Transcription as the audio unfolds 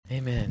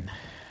Amen.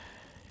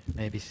 You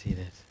may be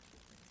seated.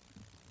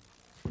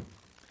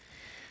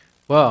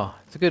 Well,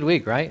 it's a good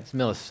week, right? It's the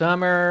middle of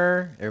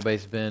summer.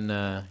 Everybody's been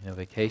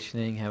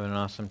vacationing, having an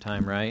awesome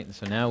time, right? And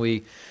so now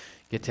we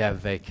get to have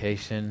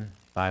Vacation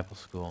Bible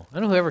School. I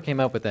don't know whoever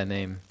came up with that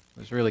name. It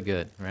was really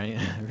good, right?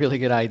 Really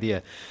good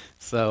idea.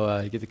 So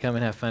you get to come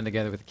and have fun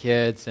together with the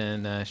kids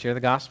and share the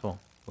gospel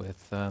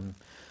with a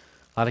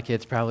lot of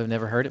kids probably have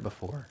never heard it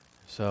before.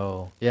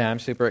 So, yeah, I'm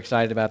super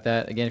excited about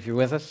that. Again, if you're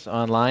with us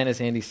online, as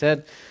Andy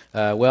said,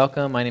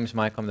 welcome. My name is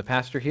Michael. I'm the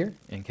pastor here,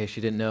 in case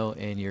you didn't know,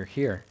 and you're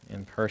here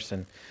in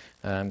person.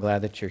 I'm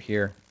glad that you're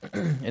here.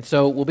 And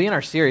so we'll be in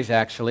our series,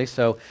 actually.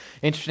 So,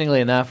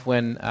 interestingly enough,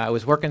 when I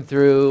was working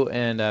through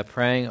and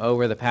praying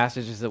over the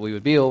passages that we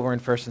would be over in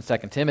 1st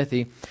and 2nd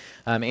Timothy,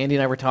 Andy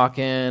and I were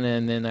talking,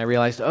 and then I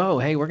realized,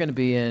 hey, we're going to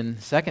be in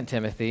 2nd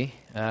Timothy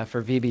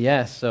for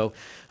VBS. So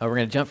we're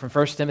going to jump from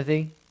 1st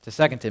Timothy to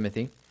 2nd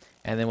Timothy.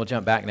 And then we'll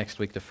jump back next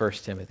week to 1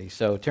 Timothy.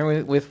 So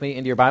turn with me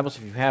into your Bibles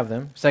if you have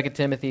them. 2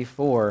 Timothy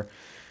 4,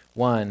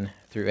 1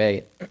 through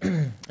 8.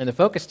 And the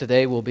focus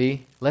today will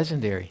be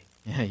legendary.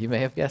 Yeah, you may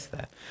have guessed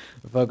that.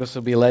 The focus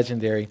will be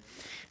legendary.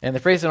 And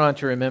the phrase I want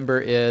to remember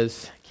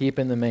is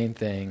keeping the main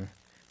thing,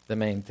 the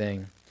main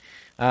thing.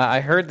 I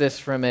heard this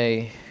from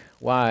a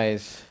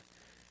wise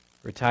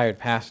retired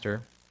pastor.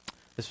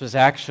 This was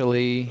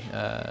actually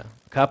a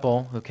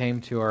couple who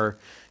came to our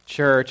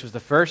church. It was the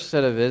first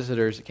set of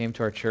visitors that came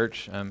to our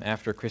church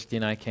after Christy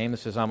and I came.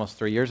 This was almost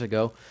 3 years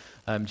ago.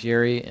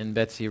 Jerry and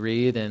Betsy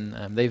Reed,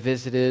 and they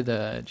visited.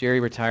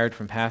 Jerry retired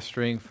from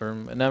pastoring for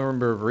a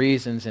number of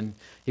reasons, and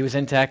he was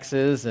in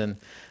Texas and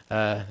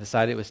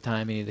decided it was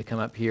time he needed to come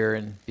up here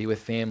and be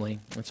with family.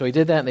 And so he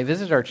did that, and they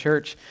visited our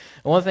church.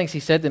 And one of the things he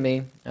said to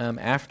me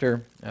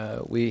after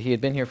he had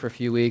been here for a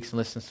few weeks and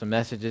listened to some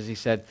messages, he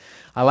said,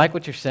 "I like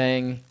what you're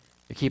saying.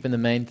 You're keeping the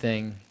main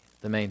thing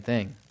the main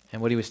thing."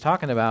 And what he was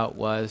talking about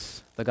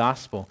was the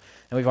gospel.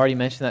 And we've already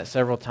mentioned that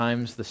several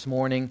times this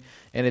morning,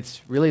 and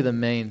it's really the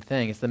main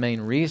thing. It's the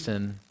main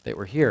reason that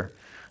we're here.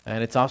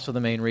 And it's also the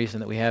main reason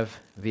that we have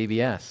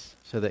VBS,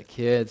 so that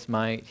kids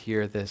might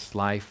hear this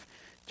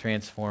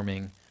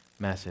life-transforming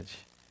message.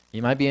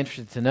 You might be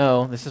interested to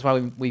know, this is why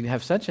we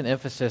have such an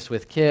emphasis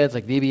with kids,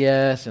 like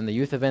VBS and the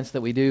youth events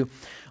that we do,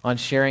 on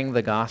sharing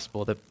the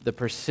gospel. The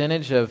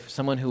percentage of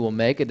someone who will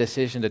make a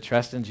decision to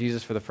trust in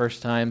Jesus for the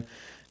first time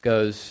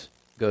goes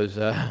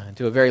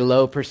to a very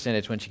low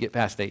percentage once you get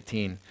past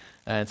 18.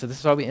 And so this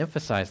is why we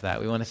emphasize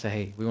that. We want to say,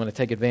 hey, we want to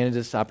take advantage of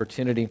this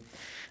opportunity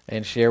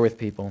and share with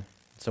people.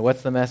 So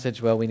what's the message?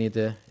 Well, we need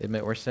to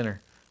admit we're a sinner,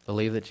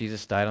 believe that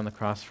Jesus died on the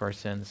cross for our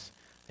sins,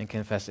 and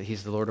confess that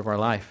he's the Lord of our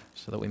life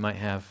so that we might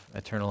have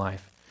eternal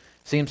life.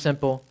 Seems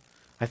simple.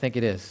 I think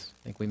it is.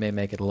 I think we may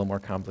make it a little more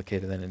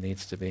complicated than it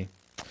needs to be.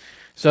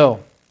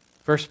 So,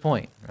 first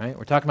point, right?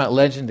 We're talking about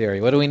legendary.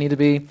 What do we need to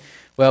be?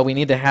 Well, we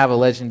need to have a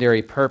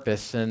legendary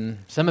purpose. And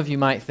some of you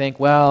might think,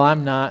 well,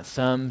 I'm not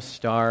some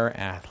star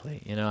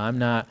athlete. I'm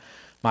not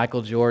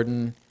Michael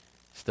Jordan,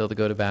 still to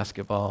go to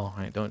basketball.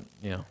 Right? Don't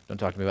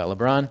talk to me about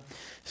LeBron.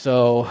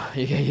 So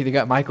you either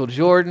got Michael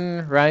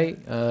Jordan, right?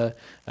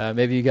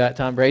 Maybe you got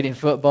Tom Brady in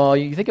football.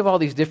 You think of all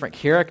these different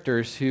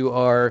characters who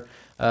are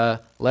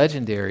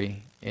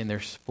legendary in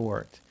their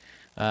sport.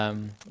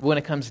 When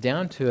it comes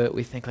down to it,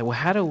 we think, well,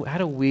 how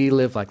do we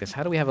live like this?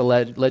 How do we have a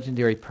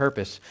legendary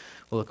purpose?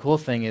 Well, the cool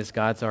thing is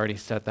God's already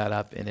set that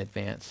up in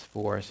advance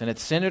for us, and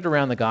it's centered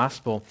around the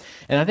gospel.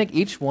 And I think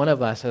each one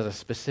of us has a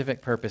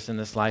specific purpose in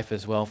this life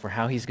as well for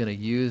how he's going to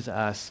use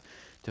us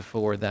to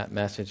forward that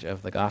message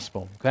of the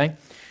gospel, okay?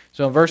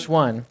 So in verse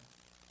 1,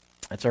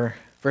 that's our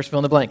first fill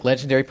in the blank,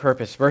 legendary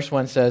purpose. Verse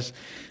 1 says,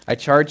 "I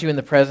charge you in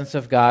the presence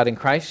of God in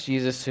Christ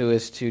Jesus, who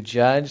is to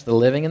judge the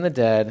living and the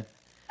dead,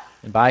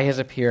 and by his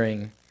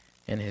appearing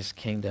in his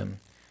kingdom."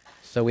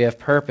 So we have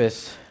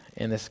purpose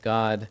in this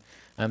God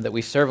that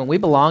we serve, and we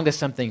belong to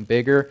something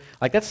bigger.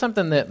 Like, that's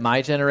something that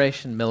my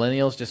generation,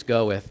 millennials, just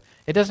go with.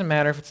 It doesn't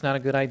matter if it's not a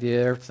good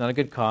idea or if it's not a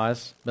good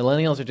cause.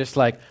 Millennials are just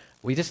like,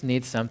 we just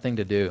need something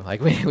to do.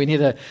 Like, we need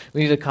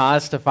a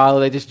cause to follow.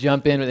 They just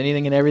jump in with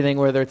anything and everything,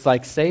 whether it's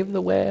like save the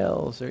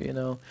whales or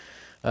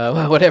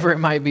whatever it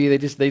might be. They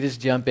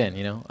just jump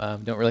in.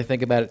 Don't really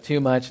think about it too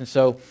much. And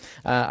so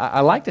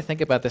I like to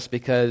think about this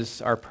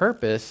because our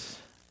purpose,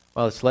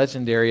 while it's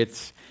legendary,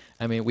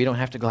 we don't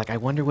have to go like, I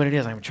wonder what it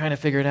is. I'm trying to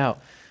figure it out.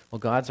 Well,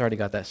 God's already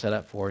got that set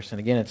up for us. And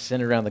again, it's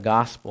centered around the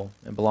gospel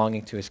and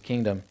belonging to his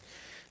kingdom.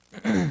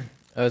 It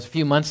was a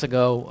few months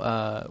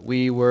ago,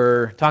 we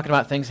were talking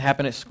about things that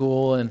happen at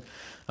school, and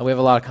we have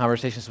a lot of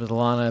conversations with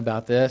Alana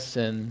about this.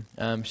 And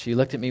she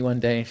looked at me one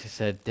day and she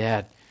said,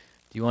 "Dad,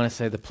 do you want to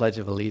say the Pledge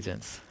of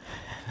Allegiance?"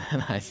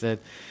 And I said,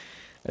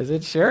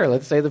 sure,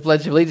 let's say the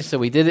Pledge of Allegiance. So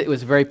we did it. It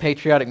was a very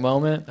patriotic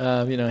moment,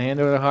 hand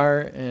over the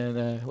heart.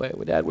 And,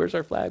 wait, Dad, where's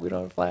our flag? We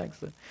don't have a flag.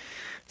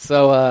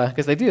 So,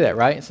 because they do that,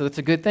 right? So that's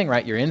a good thing,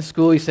 right? You're in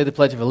school, you say the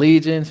Pledge of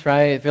Allegiance,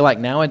 right? I feel like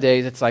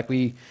nowadays it's like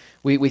we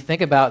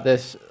think about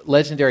this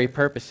legendary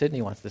purpose.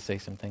 Sydney wants to say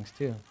some things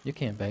too. You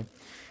can, babe.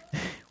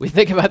 We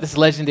think about this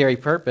legendary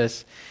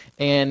purpose,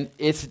 And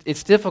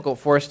it's difficult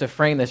for us to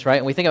frame this, right?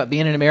 And we think about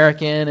being an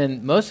American,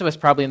 and most of us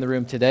probably in the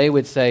room today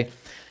would say,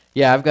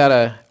 yeah, I've got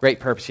a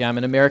great purpose. Yeah, I'm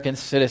an American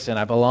citizen.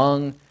 I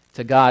belong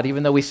to God,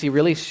 even though we see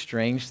really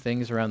strange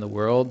things around the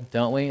world,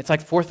 don't we? It's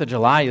like 4th of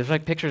July. There's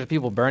like pictures of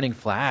people burning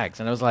flags.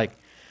 And I was like,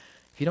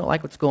 if you don't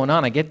like what's going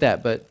on, I get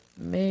that, but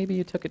maybe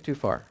you took it too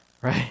far,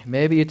 right?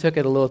 Maybe you took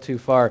it a little too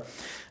far.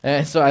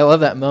 And so I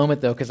love that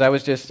moment, though, because I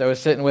was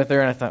sitting with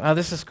her, and I thought, oh,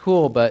 this is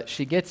cool, but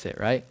she gets it,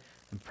 right?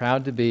 I'm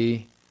proud to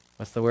be,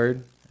 what's the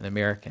word? An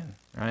American,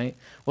 right?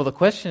 Well, the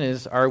question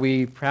is, are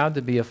we proud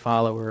to be a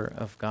follower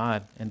of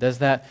God? And does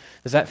that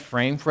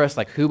frame for us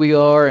like who we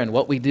are and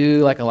what we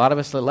do? Like a lot of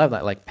us love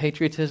that, like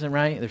patriotism,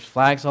 right? There's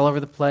flags all over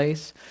the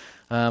place.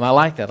 I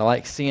like that. I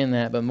like seeing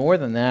that. But more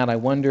than that, I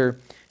wonder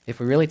if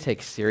we really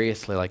take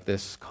seriously like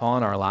this call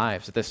in our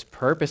lives, that this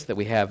purpose that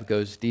we have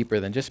goes deeper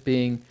than just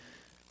being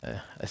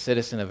a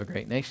citizen of a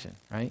great nation,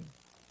 right?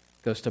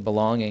 It goes to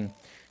belonging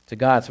to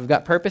God. So we've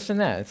got purpose in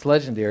that. It's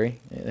legendary.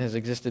 It has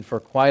existed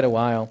for quite a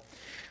while.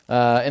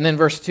 And then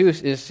verse 2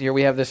 is here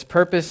we have this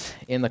purpose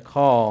in the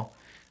call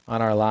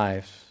on our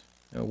lives.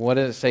 What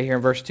does it say here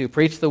in verse 2?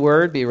 Preach the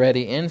word, be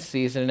ready in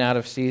season and out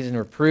of season,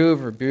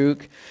 reprove,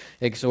 rebuke,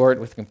 exhort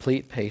with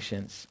complete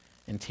patience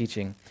and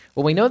teaching.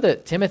 Well, we know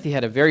that Timothy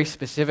had a very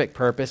specific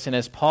purpose, and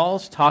as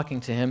Paul's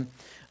talking to him,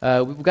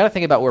 we've got to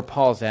think about where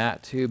Paul's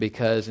at, too,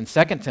 because in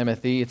 2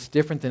 Timothy, it's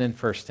different than in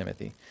 1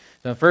 Timothy.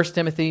 So in 1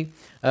 Timothy,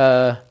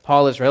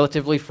 Paul is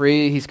relatively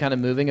free. He's kind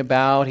of moving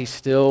about. He's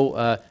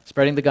still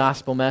spreading the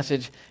gospel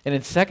message. And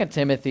in 2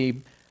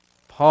 Timothy,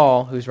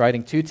 Paul, who's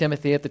writing to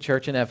Timothy at the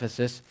church in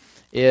Ephesus,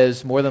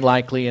 is more than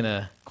likely in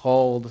a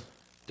cold,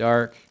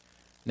 dark,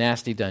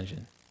 nasty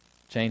dungeon,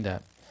 chained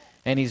up.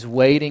 And he's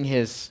waiting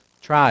his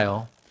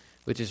trial,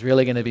 which is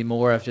really going to be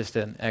more of just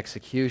an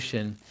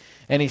execution.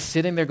 And he's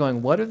sitting there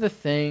going, what are the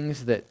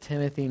things that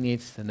Timothy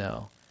needs to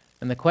know?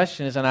 And the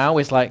question is, and I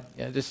always like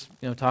just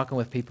talking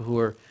with people who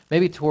are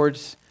maybe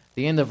towards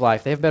the end of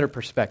life, they have better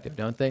perspective,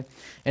 don't they?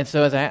 And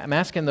so as I'm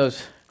asking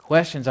those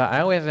questions,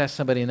 I always ask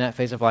somebody in that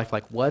phase of life,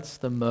 like, what's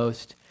the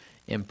most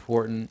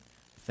important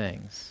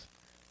things?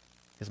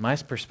 Because my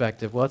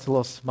perspective, well, it's a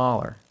little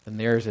smaller than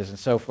theirs is. And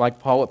so like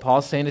Paul, what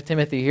Paul's saying to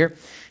Timothy here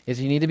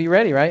is you need to be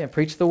ready, right? And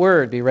preach the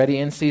word. Be ready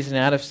in season,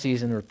 out of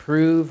season.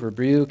 Reprove,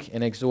 rebuke,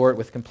 and exhort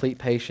with complete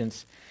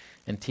patience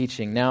and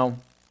teaching. Now,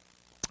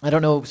 I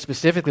don't know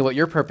specifically what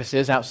your purpose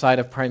is outside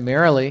of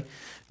primarily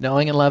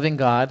knowing and loving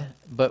God,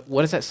 but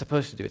what is that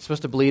supposed to do? It's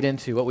supposed to bleed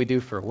into what we do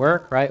for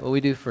work, right? What we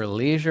do for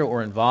leisure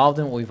or involved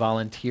in, what we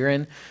volunteer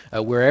in.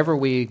 Wherever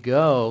we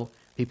go,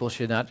 people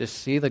should not just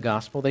see the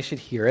gospel, they should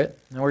hear it.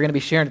 And we're going to be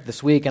sharing it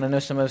this week, and I know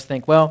some of us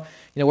think, well,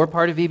 we're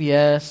part of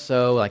VBS,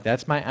 so like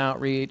that's my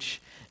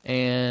outreach,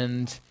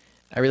 and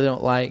I really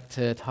don't like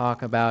to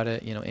talk about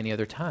it, any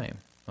other time.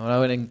 What I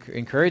would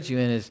encourage you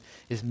in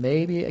is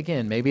maybe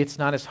it's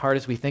not as hard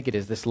as we think it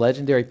is. This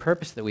legendary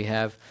purpose that we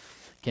have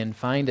can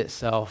find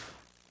itself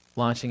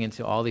launching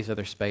into all these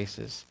other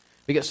spaces.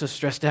 We get so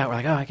stressed out. We're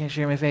like, oh, I can't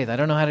share my faith. I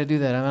don't know how to do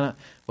that.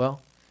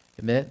 Well,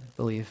 admit,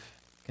 believe,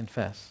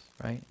 confess,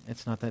 right?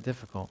 It's not that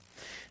difficult.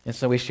 And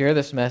so we share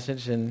this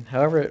message, and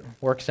however it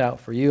works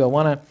out for you, I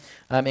want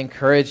to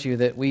encourage you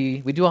that we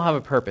do all have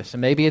a purpose.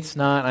 And maybe it's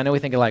not, I know we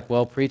think of like,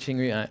 well, preaching,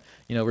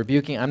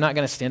 rebuking. I'm not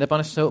going to stand up on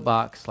a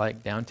soapbox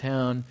like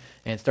downtown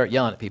and start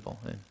yelling at people.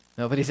 And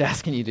nobody's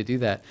asking you to do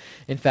that.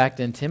 In fact,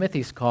 in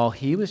Timothy's call,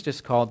 he was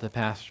just called to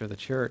pastor the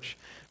church.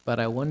 But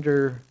I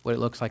wonder what it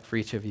looks like for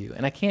each of you.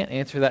 And I can't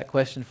answer that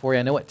question for you.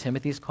 I know what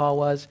Timothy's call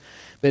was.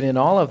 But in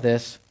all of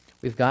this,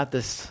 we've got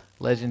this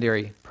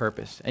legendary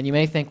purpose. And you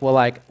may think, well,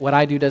 like, what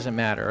I do doesn't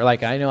matter. Or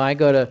like, I know I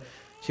go to,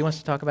 she wants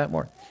to talk about it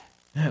more.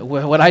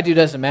 What I do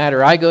doesn't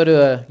matter. I go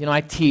to,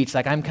 I teach.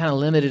 Like, I'm kind of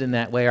limited in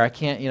that way. Or I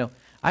can't,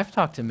 I've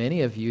talked to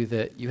many of you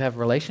that you have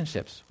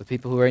relationships with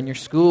people who are in your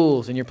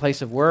schools, in your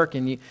place of work,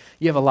 and you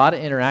have a lot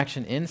of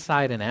interaction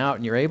inside and out,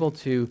 and you're able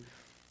to,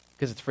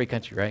 because it's a free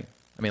country, right?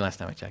 I mean, last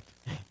time I checked.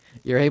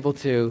 You're able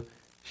to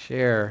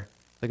share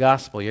the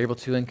gospel. You're able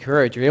to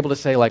encourage. You're able to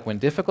say, like, when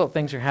difficult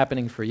things are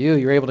happening for you,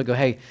 you're able to go,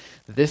 hey,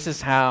 this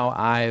is how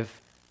I've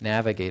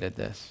navigated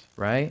this,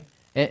 right?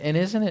 And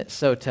isn't it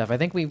so tough? I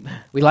think we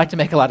like to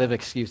make a lot of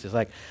excuses,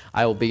 like,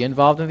 I will be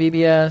involved in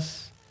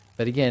VBS,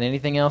 but again,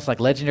 anything else, like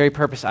legendary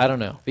purpose, I don't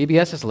know.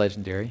 VBS is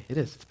legendary. It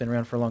is. It's been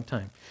around for a long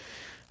time.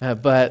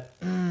 But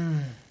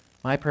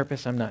my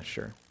purpose, I'm not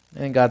sure.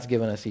 And God's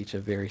given us each a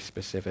very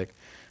specific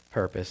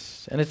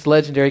purpose. And it's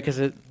legendary because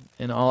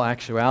in all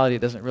actuality,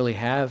 it doesn't really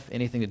have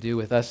anything to do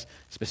with us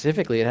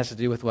specifically. It has to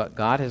do with what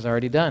God has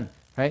already done,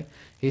 right?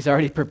 He's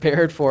already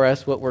prepared for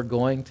us what we're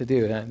going to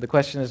do. And the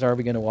question is, are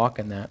we going to walk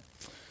in that?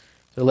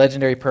 So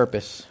legendary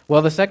purpose.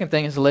 Well, the second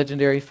thing is a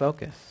legendary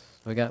focus.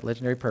 We got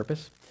legendary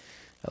purpose,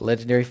 a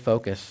legendary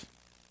focus.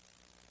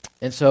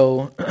 And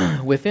so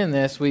within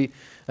this,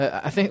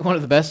 I think one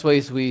of the best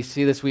ways we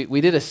see this,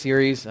 we did a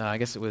series, I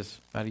guess it was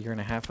about a year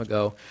and a half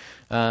ago,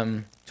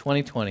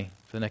 2020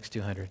 for the next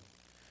 200.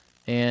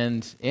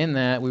 And in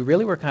that, we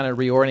really were kind of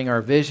reorienting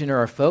our vision or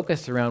our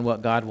focus around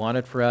what God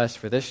wanted for us,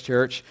 for this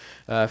church,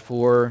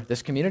 for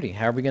this community.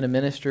 How are we going to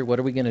minister? What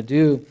are we going to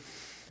do?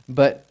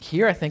 But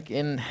here, I think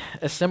in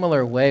a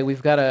similar way,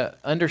 we've got to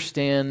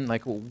understand,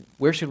 like,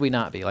 where should we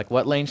not be? Like,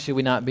 what lane should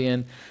we not be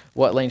in?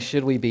 What lane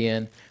should we be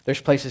in?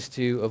 There's places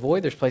to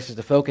avoid. There's places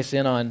to focus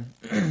in on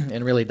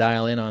and really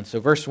dial in on. So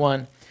verse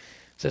 1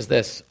 says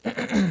this,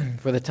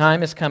 "For the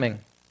time is coming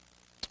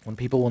when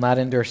people will not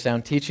endure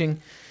sound teaching,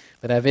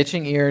 but have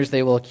itching ears.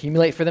 They will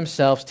accumulate for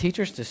themselves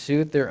teachers to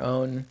suit their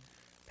own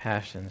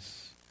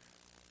passions."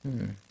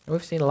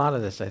 We've seen a lot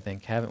of this, I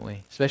think, haven't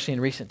we? Especially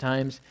in recent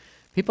times.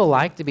 People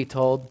like to be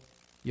told,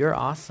 "You're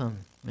awesome,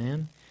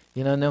 man.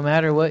 You know, no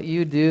matter what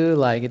you do,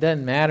 like, it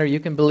doesn't matter.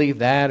 You can believe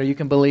that, or you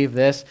can believe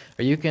this,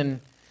 or you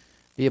can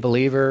be a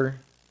believer.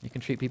 You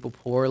can treat people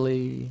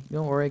poorly.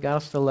 Don't worry, God will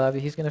still love you.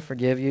 He's going to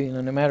forgive you. You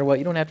know, no matter what.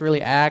 You don't have to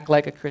really act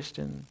like a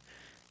Christian.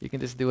 You can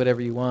just do whatever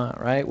you want,"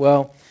 right?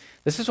 Well,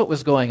 this is what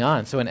was going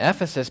on. So in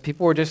Ephesus,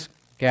 people were just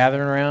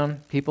gathering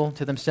around people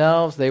to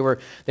themselves. They were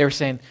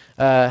saying,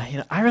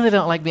 "I really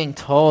don't like being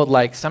told,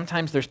 like,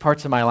 sometimes there's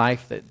parts of my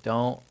life that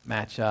don't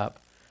match up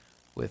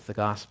with the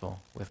gospel,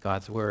 with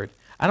God's word.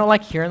 I don't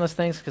like hearing those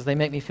things because they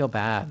make me feel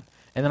bad."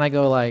 And then I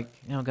go like,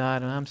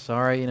 "God, I'm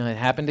sorry, it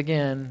happened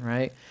again,"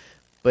 right?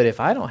 But if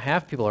I don't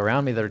have people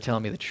around me that are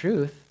telling me the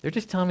truth, they're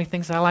just telling me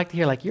things I like to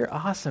hear, like, "You're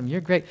awesome,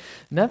 you're great.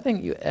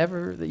 Nothing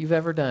that you've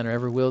ever done or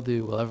ever will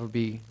do will ever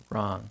be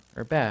wrong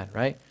or bad,"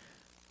 right?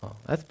 Well,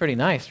 that's pretty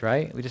nice,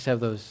 right? We just have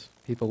those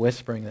people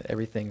whispering that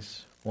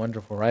everything's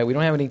wonderful, right? We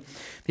don't have any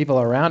people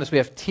around us. We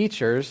have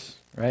teachers,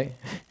 right?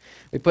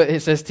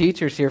 It says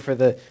teachers here for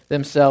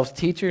themselves,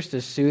 teachers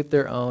to suit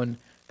their own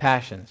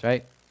passions,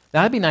 right?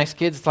 Now, that'd be nice,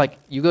 kids. It's like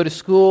you go to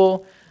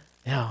school,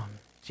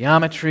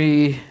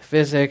 geometry,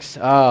 physics,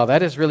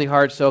 that is really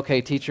hard. So,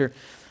 okay, teacher,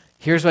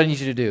 here's what I need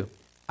you to do.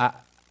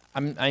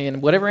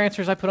 And whatever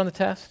answers I put on the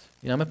test,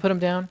 I'm going to put them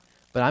down,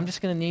 but I'm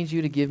just going to need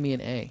you to give me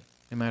an A,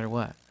 no matter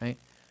what, right?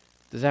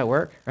 Does that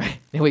work, right?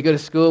 And we go to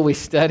school, we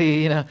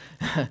study, it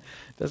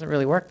doesn't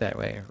really work that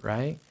way,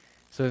 right?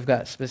 So we've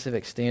got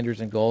specific standards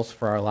and goals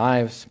for our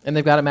lives, and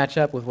they've got to match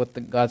up with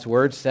what God's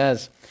word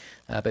says.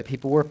 But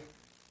people were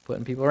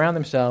putting people around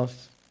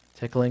themselves,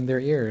 tickling their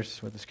ears,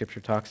 what the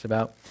scripture talks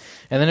about.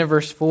 And then in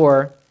verse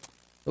 4,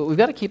 we've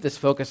got to keep this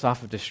focus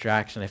off of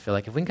distraction, I feel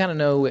like. If we can kind of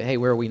know, hey,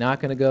 where are we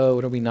not going to go,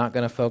 what are we not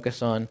going to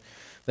focus on,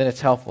 then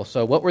it's helpful.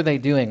 So what were they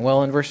doing?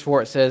 Well, in verse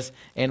 4 it says,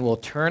 "And will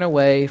turn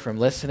away from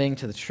listening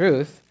to the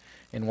truth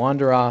and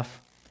wander off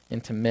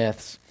into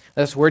myths."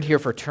 This word here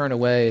for turn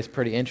away is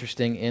pretty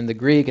interesting. In the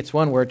Greek, it's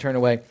one word, turn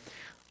away,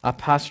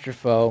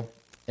 apostropho,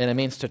 and it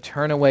means to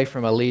turn away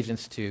from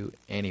allegiance to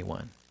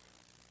anyone.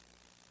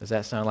 Does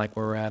that sound like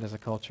where we're at as a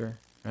culture,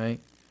 right?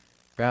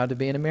 Proud to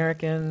be an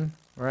American,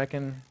 where I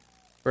can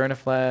burn a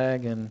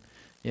flag and,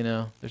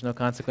 there's no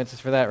consequences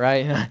for that,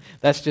 right?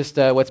 That's just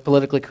what's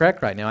politically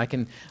correct right now.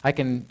 I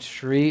can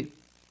treat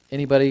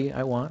anybody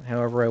I want,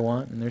 however I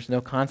want, and there's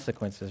no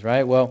consequences,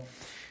 right? Well,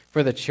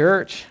 for the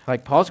church,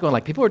 like Paul's going,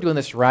 like, people are doing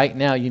this right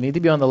now. You need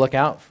to be on the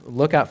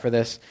lookout for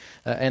this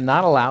and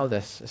not allow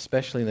this,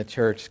 especially in the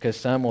church, because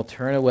some will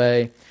turn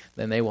away,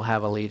 then they will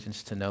have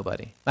allegiance to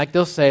nobody. Like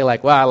they'll say,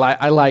 like, "Well,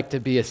 I like to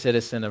be a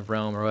citizen of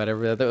Rome," or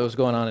whatever that was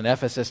going on in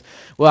Ephesus.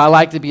 "Well, I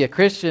like to be a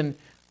Christian,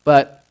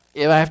 but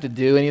if I have to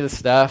do any of the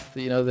stuff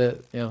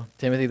that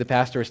Timothy the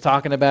pastor was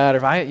talking about, or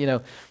if I,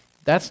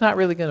 that's not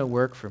really going to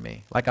work for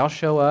me. Like, I'll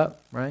show up,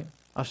 right?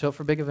 I'll show up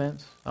for big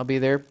events. I'll be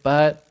there,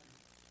 but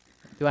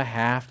do I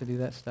have to do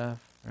that stuff,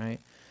 right?"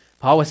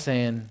 Paul was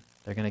saying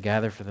they're going to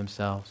gather for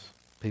themselves.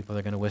 People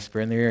are going to whisper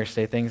in their ear,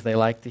 say things they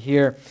like to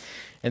hear.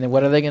 And then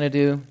what are they going to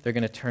do? They're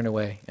going to turn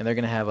away, and they're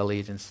going to have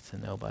allegiance to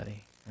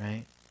nobody,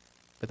 right?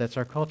 But that's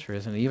our culture,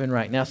 isn't it? Even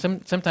right now,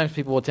 sometimes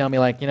people will tell me,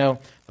 like, the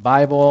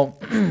Bible,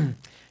 kind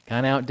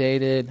of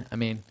outdated. I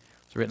mean, it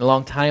was written a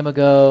long time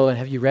ago, and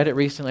have you read it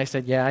recently? I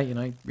said, yeah,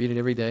 I read it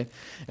every day.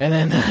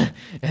 And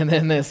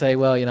then they say,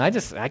 well,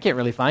 I can't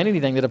really find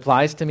anything that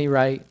applies to me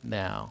right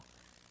now.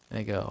 And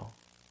I go,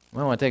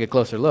 well, I want to take a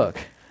closer look,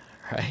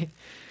 right?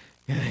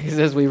 Because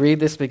as we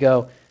read this, we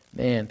go,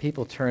 man,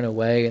 people turn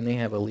away and they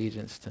have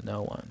allegiance to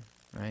no one,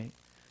 right?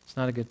 It's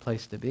not a good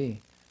place to be.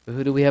 But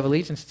who do we have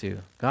allegiance to?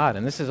 God.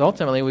 And this is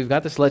ultimately, we've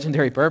got this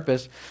legendary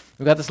purpose.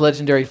 We've got this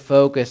legendary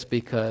focus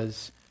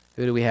because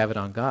who do we have it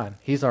on? God.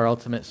 He's our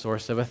ultimate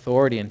source of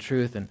authority and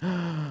truth. And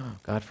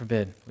God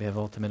forbid we have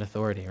ultimate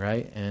authority,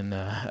 right? And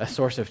a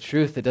source of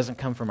truth that doesn't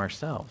come from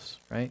ourselves,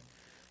 right?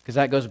 Because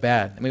that goes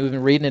bad. I mean, we've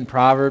been reading in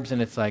Proverbs,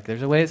 and it's like,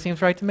 there's a way that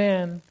seems right to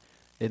man.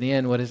 In the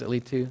end, what does it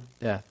lead to?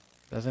 Death,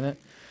 doesn't it?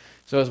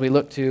 So as we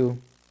look to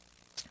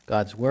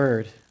God's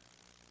Word,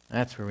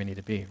 that's where we need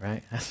to be,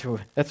 right? That's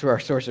where our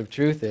source of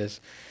truth is.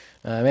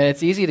 And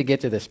it's easy to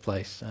get to this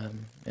place,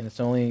 and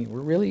we're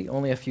really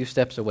only a few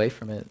steps away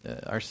from it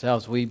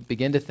ourselves. We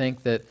begin to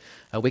think that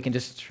we can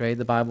just trade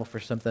the Bible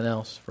for something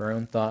else, for our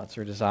own thoughts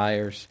or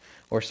desires,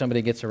 or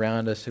somebody gets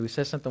around us who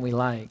says something we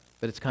like,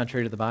 but it's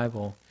contrary to the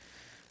Bible.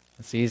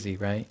 It's easy,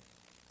 right?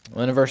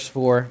 Well, in verse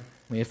 4,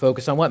 we need to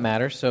focus on what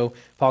matters. So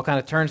Paul kind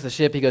of turns the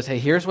ship. He goes, hey,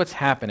 here's what's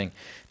happening.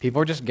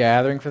 People are just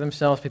gathering for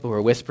themselves. People who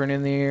are whispering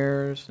in their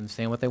ears and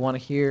saying what they want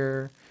to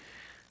hear.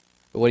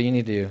 But what do you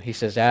need to do? He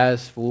says,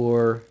 as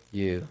for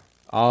you.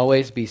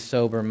 Always be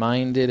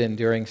sober-minded,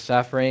 enduring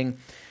suffering,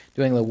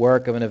 doing the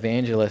work of an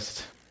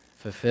evangelist.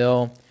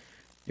 Fulfill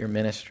your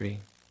ministry.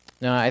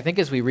 Now, I think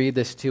as we read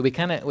this too,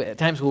 at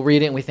times we'll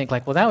read it and we think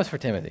like, well, that was for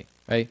Timothy,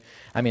 right?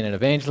 I mean, an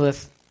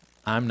evangelist,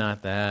 I'm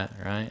not that,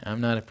 right?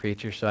 I'm not a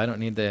preacher, so I don't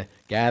need to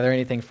gather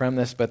anything from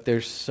this, but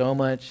there's so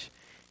much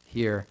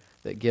here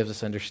that gives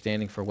us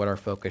understanding for what our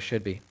focus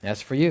should be.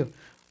 As for you,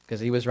 because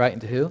he was writing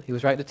to who? He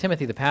was writing to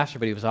Timothy, the pastor,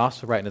 but he was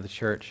also writing to the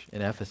church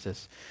in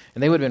Ephesus.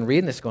 And they would have been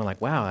reading this going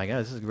like, wow, I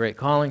guess this is a great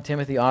calling,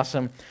 Timothy,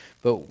 awesome.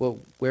 But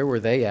where were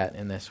they at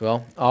in this?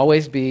 Well,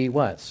 always be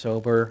what?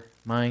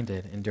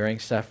 Sober-minded, enduring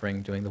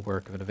suffering, doing the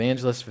work of an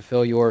evangelist,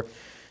 fulfill your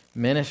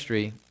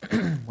ministry,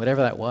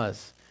 whatever that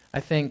was. I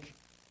think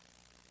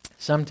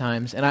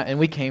sometimes, and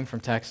we came from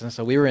Texas, and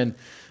so we were in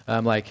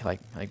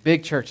like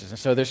big churches, and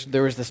so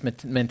there was this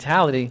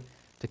mentality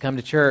to come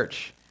to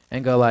church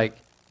and go like,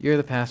 you're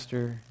the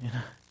pastor,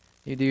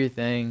 you do your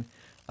thing,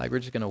 like we're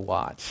just going to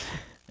watch.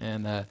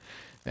 And man,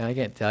 I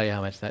can't tell you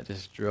how much that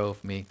just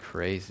drove me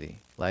crazy.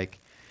 Like,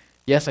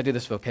 yes, I do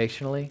this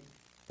vocationally,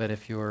 but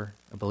if you're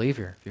a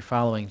believer, if you're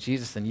following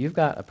Jesus, then you've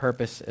got a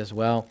purpose as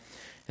well.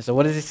 And so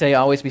what does he say?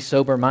 Always be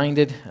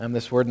sober-minded.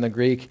 This word in the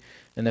Greek,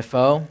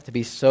 nepho, to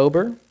be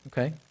sober,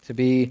 okay, to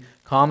be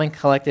calm and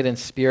collected in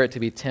spirit, to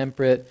be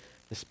temperate,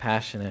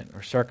 dispassionate,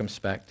 or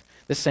circumspect.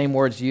 This same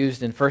word's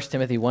used in 1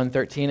 Timothy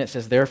 1:13. It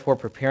says, therefore,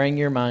 preparing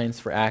your minds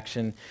for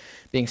action,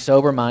 being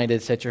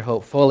sober-minded, set your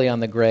hope fully on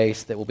the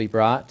grace that will be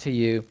brought to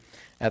you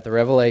at the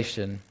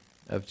revelation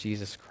of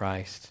Jesus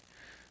Christ.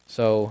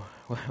 So,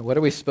 what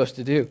are we supposed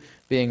to do?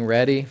 Being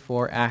ready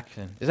for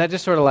action. Is that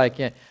just sort of like,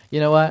 yeah, you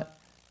know what?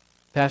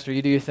 Pastor,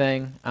 you do your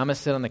thing. I'm going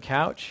to sit on the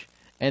couch,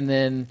 and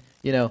then,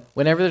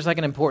 whenever there's like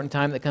an important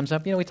time that comes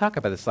up, we talk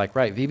about this, like,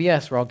 right,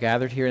 VBS, we're all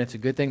gathered here, and it's a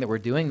good thing that we're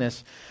doing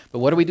this, but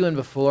what are we doing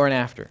before and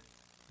after?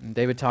 And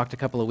David talked a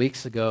couple of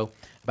weeks ago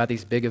about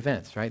these big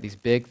events, right? These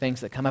big things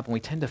that come up, and we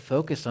tend to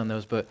focus on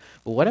those, but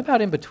what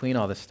about in between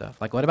all this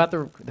stuff? Like, what about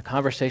the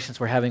conversations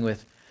we're having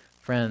with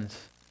friends,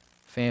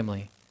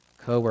 family,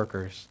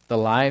 coworkers, the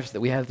lives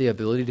that we have the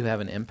ability to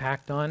have an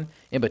impact on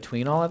in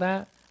between all of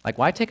that? Like,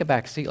 why take a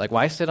back seat? Like,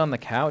 why sit on the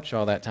couch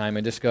all that time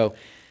and just go,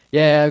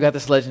 yeah, I've got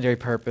this legendary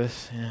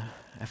purpose. Yeah,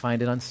 I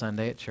find it on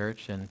Sunday at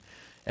church and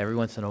every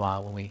once in a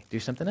while when we do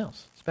something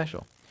else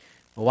special.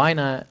 Well, why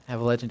not have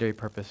a legendary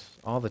purpose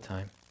all the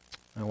time?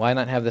 And why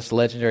not have this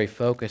legendary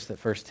focus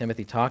that 1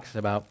 Timothy talks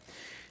about,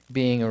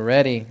 being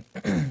ready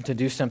to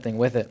do something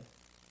with it?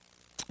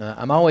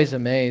 I'm always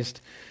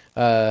amazed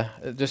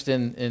just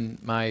in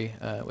my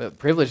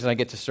privilege that I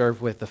get to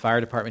serve with the fire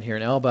department here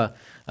in Elba.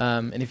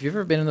 And if you've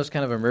ever been in those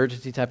kind of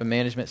emergency type of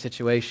management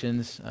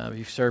situations,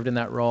 you've served in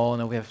that role. I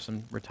know we have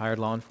some retired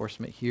law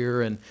enforcement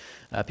here, and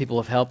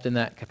people have helped in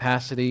that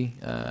capacity.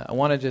 I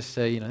want to just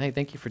say, hey,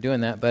 thank you for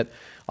doing that. But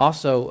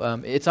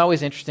also, it's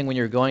always interesting when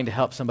you're going to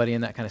help somebody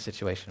in that kind of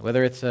situation,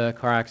 whether it's a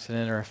car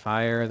accident or a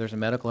fire, there's a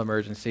medical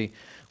emergency.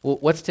 Well,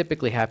 what's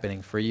typically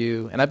happening for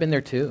you? And I've been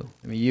there too.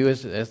 I mean, you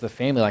as the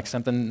family, like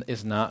something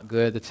is not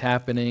good that's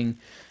happening,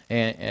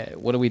 and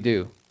what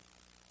do?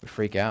 We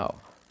freak out,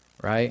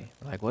 right?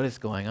 Like, what is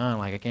going on?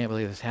 Like, I can't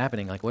believe this is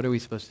happening. Like, what are we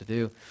supposed to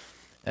do?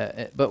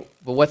 But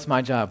what's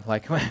my job?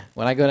 Like,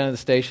 when I go down to the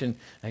station,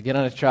 I get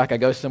on a truck, I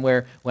go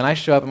somewhere. When I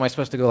show up, am I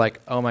supposed to go like,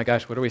 oh my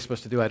gosh, what are we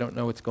supposed to do? I don't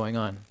know what's going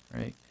on,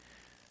 right?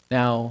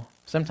 Now,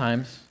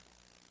 sometimes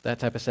that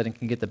type of setting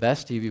can get the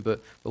best of you, but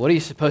what are you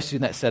supposed to do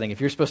in that setting?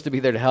 If you're supposed to be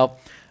there to help,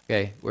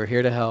 okay, we're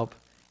here to help.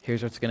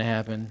 Here's what's going to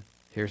happen.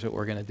 Here's what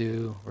we're going to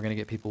do. We're going to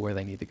get people where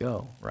they need to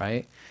go,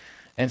 right?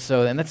 And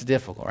that's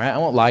difficult, right? I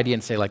won't lie to you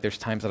and say, like, there's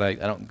times that I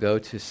don't go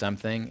to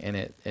something and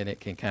it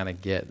can kind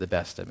of get the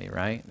best of me,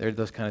 right?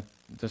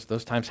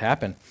 Those times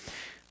happen.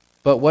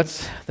 But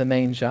what's the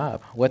main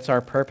job? What's our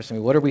purpose? I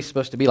mean, what are we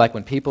supposed to be like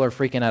when people are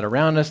freaking out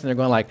around us and they're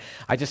going like,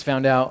 I just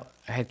found out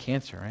I had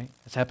cancer, right?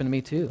 It's happened to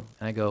me too.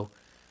 And I go,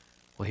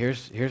 well,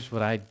 here's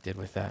what I did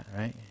with that,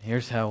 right?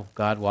 Here's how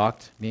God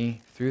walked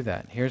me through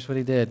that. Here's what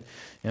he did,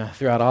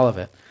 throughout all of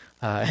it.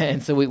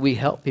 And so we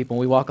help people,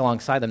 and we walk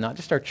alongside them, not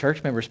just our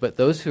church members, but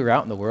those who are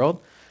out in the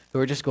world who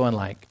are just going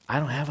like, I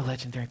don't have a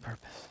legendary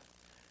purpose.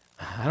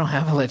 I don't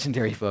have a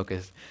legendary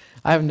focus.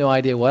 I have no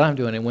idea what I'm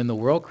doing. And when the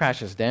world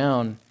crashes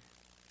down,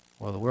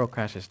 well, the world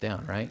crashes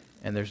down, right?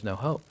 And there's no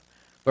hope.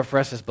 But for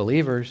us as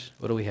believers,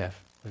 what do we have?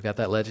 We've got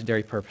that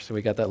legendary purpose, so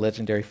we got that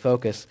legendary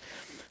focus.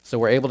 So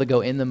we're able to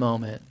go in the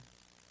moment.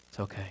 It's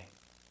okay.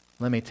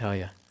 Let me tell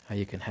you how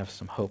you can have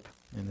some hope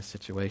in this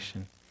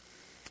situation.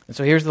 And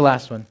so here's the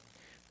last one.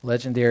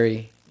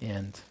 Legendary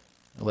end.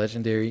 A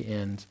legendary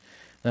end.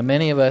 Now,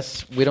 many of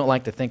us, we don't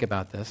like to think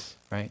about this,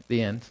 right?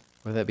 The end.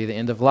 Whether that be the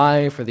end of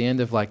life or the end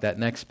of like that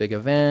next big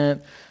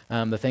event,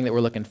 the thing that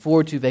we're looking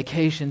forward to,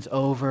 vacation's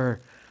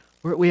over.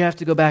 We have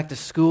to go back to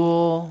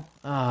school.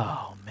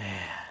 Oh,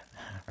 man,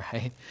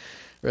 right?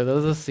 Or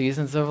those are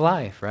seasons of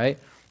life, right?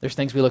 There's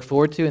things we look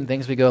forward to and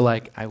things we go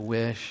like, I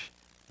wish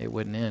it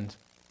wouldn't end.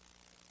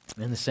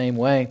 In the same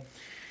way,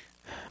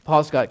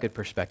 Paul's got good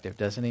perspective,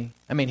 doesn't he?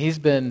 I mean, he's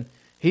been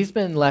he's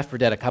been left for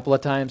dead a couple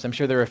of times. I'm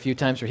sure there were a few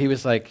times where he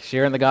was like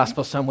sharing the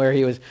gospel somewhere.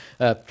 He was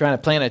trying to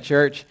plant a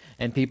church,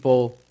 and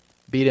people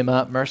beat him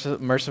up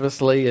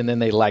mercilessly, and then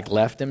they like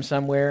left him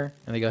somewhere,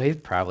 and they go, he's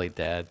probably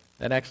dead.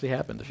 That actually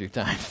happened a few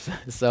times.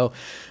 So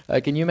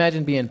can you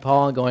imagine being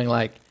Paul and going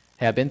like,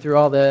 hey, I've been through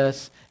all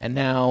this, and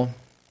now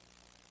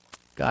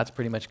God's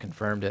pretty much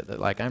confirmed it, that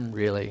like I'm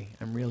really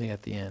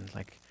at the end.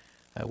 Like,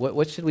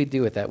 what should we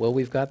do with that? Well,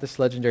 we've got this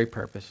legendary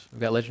purpose.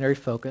 We've got legendary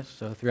focus,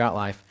 so throughout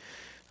life.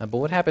 But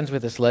what happens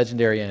with this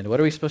legendary end? What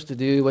are we supposed to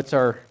do? What's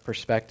our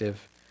perspective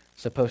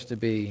supposed to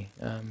be?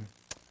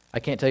 I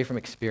can't tell you from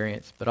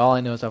experience, but all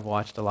I know is I've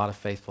watched a lot of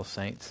faithful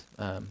saints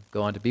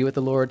go on to be with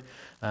the Lord.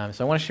 So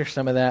I want to share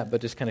some of that,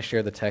 but just kind of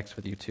share the text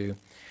with you too.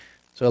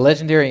 So a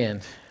legendary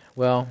end.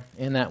 Well,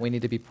 in that we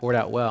need to be poured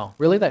out well.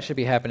 Really, that should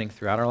be happening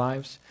throughout our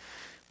lives.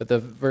 But the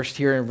verse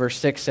here in verse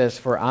 6 says,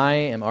 "For I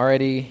am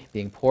already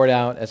being poured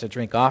out as a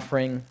drink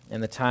offering,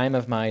 and the time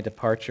of my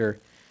departure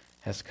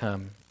has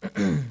come."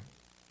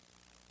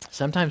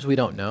 Sometimes we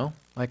don't know.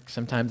 Like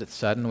sometimes it's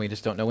sudden. We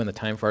just don't know when the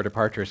time for our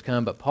departure has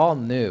come. But Paul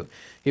knew.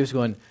 He was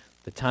going,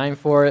 the time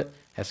for it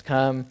has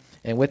come.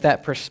 And with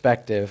that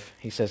perspective,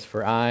 he says,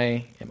 "For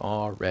I am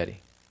all ready."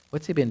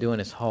 What's he been doing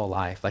his whole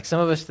life? Like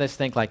some of us just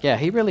think like, yeah,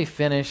 he really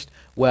finished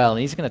well. And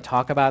he's going to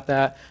talk about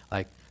that,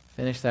 like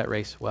finish that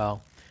race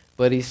well.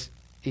 But he's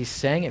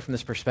saying it from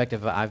this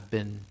perspective of, I've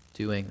been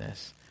doing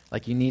this.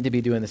 Like you need to be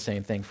doing the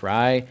same thing. For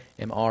I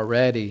am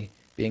already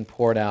being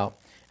poured out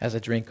as a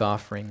drink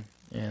offering.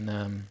 And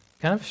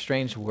kind of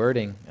strange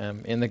wording.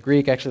 In the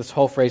Greek, actually, this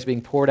whole phrase,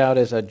 being poured out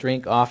as a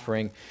drink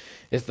offering,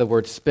 is the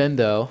word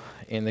spendo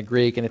in the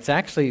Greek. And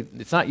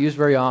it's not used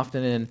very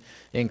often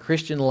in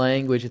Christian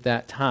language at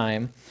that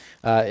time.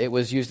 It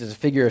was used as a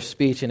figure of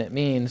speech, and it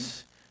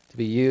means to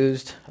be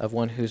used of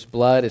one whose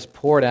blood is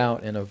poured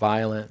out in a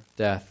violent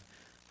death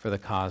for the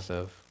cause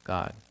of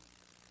God.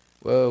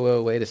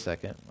 Whoa, wait a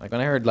second. Like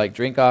when I heard like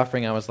drink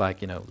offering, I was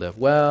like, live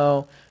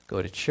well,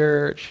 go to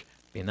church,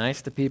 be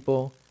nice to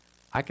people.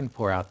 I can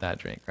pour out that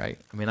drink, right?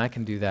 I mean, I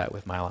can do that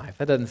with my life.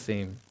 That doesn't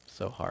seem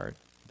so hard,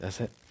 does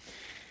it?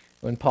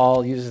 When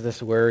Paul uses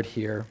this word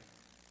here,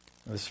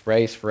 this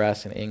phrase for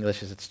us in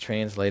English as it's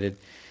translated,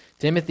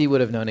 Timothy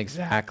would have known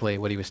exactly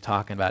what he was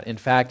talking about. In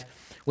fact,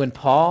 when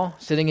Paul,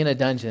 sitting in a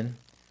dungeon,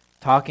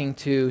 talking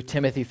to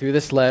Timothy through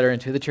this letter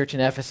and to the church in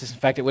Ephesus. In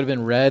fact, it would have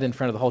been read in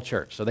front of the whole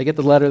church. So they get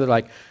the letter, they're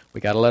like,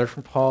 we got a letter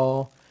from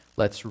Paul,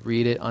 let's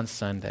read it on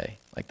Sunday.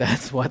 Like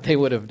that's what they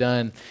would have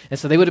done. And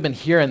so they would have been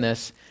hearing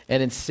this.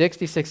 And in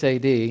 66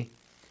 AD,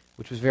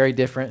 which was very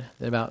different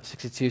than about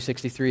 62,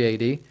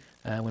 63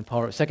 AD, when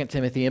Paul wrote 2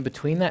 Timothy, in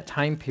between that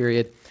time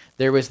period,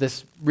 there was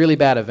this really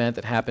bad event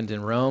that happened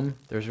in Rome.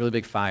 There was a really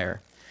big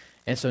fire.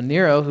 And so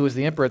Nero, who was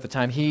the emperor at the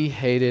time, he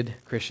hated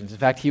Christians. In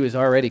fact, he was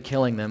already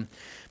killing them.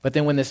 But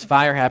then when this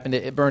fire happened,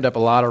 it burned up a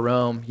lot of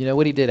Rome. You know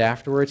what he did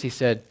afterwards? He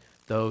said,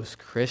 those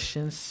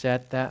Christians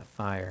set that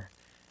fire.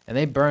 And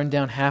they burned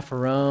down half of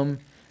Rome.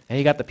 And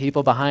he got the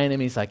people behind him.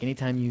 He's like,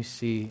 anytime you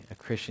see a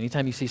Christian,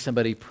 anytime you see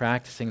somebody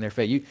practicing their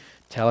faith, you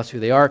tell us who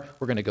they are.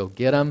 We're going to go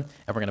get them,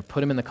 and we're going to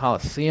put them in the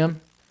Colosseum.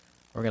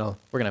 We're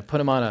going to put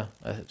them on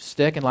a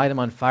stick and light them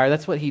on fire.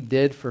 That's what he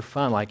did for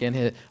fun. Like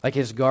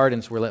his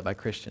gardens were lit by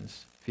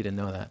Christians, if you didn't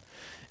know that.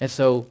 And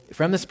so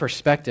from this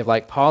perspective,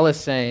 like Paul is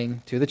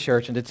saying to the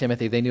church and to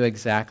Timothy, they knew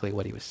exactly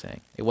what he was saying.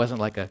 It wasn't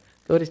like a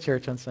go to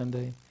church on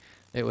Sunday.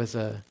 It was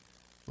a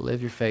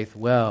live your faith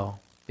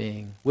well,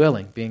 being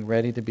willing, being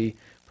ready to be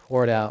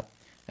poured out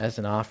as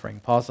an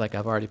offering. Paul's like,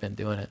 I've already been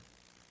doing it.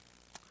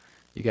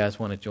 You guys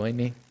want to join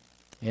me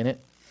in it?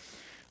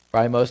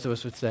 Probably most of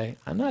us would say,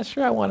 I'm not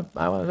sure I want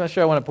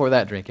to pour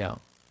that drink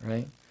out,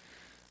 right?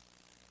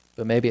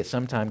 But maybe at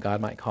some time God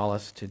might call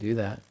us to do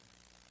that.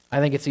 I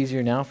think it's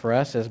easier now for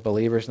us as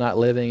believers, not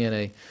living in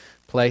a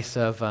place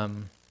of, I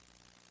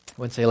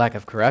wouldn't say lack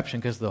of corruption,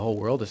 because the whole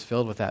world is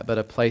filled with that, but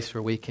a place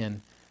where we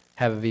can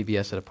have a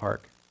VBS at a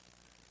park,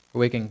 where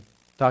we can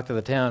talk to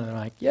the town and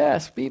like,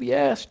 yes,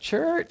 VBS,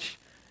 church,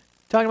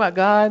 talking about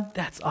God,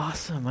 that's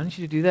awesome. Why don't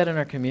you do that in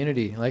our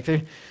community? Like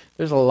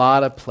there's a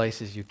lot of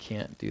places you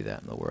can't do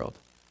that in the world.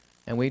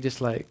 And we just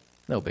like,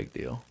 no big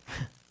deal.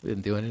 We've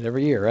been doing it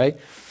every year, right?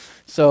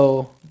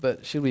 So,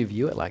 but should we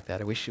view it like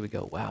that? Or should we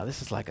go, wow,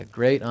 this is like a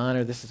great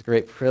honor. This is a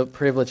great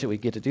privilege that we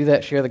get to do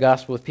that, share the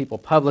gospel with people,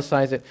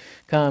 publicize it.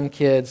 Come,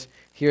 kids,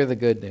 hear the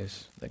good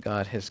news that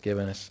God has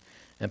given us.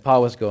 And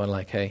Paul was going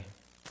like, hey,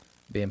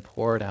 being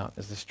poured out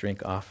as this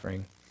drink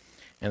offering.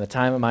 And the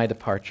time of my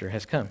departure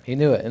has come. He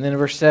knew it. And then in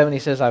verse 7, he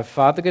says, I've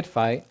fought the good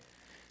fight.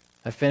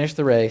 I've finished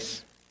the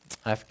race.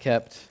 I've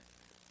kept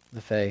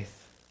the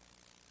faith.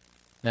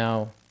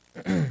 Now,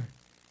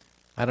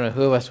 I don't know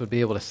who of us would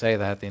be able to say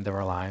that at the end of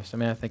our lives. I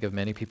mean, I think of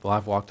many people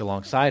I've walked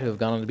alongside who have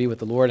gone on to be with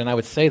the Lord, and I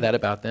would say that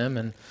about them,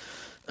 and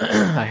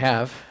I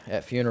have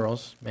at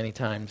funerals many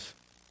times.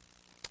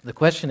 The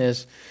question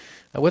is,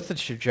 what's the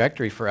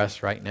trajectory for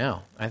us right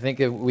now? I think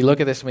if we look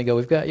at this and we go,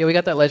 we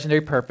got that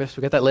legendary purpose,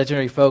 we got that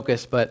legendary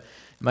focus, but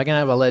am I going to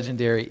have a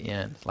legendary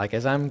end? Like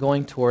as I'm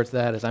going towards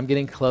that, as I'm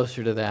getting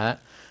closer to that,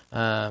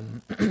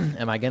 am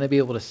I going to be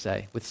able to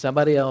say, would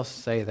somebody else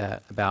say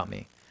that about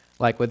me?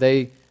 Like, would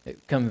they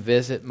come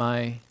visit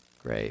my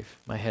grave,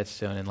 my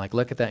headstone, and like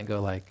look at that and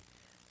go like,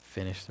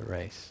 finish the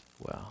race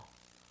well?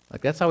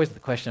 Like, that's always the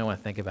question I want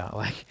to think about.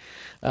 Like,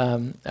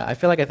 I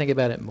feel like I think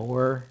about it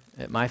more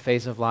at my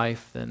phase of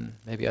life than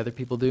maybe other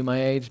people do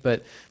my age,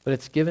 but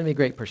it's given me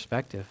great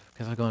perspective,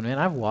 because I'm going, man,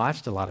 I've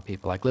watched a lot of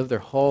people like live their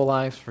whole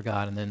lives for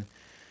God and then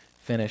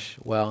finish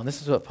well. And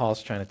this is what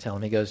Paul's trying to tell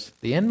him. He goes,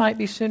 the end might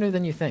be sooner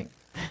than you think.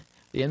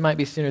 The end might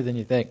be sooner than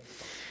you think.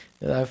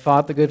 I've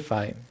fought the good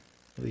fight.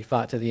 We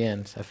fought to the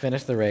end. I've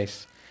finished the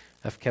race.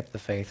 I've kept the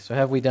faith. So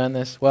have we done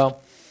this?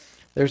 Well,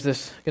 there's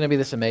going to be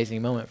this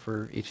amazing moment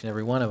for each and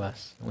every one of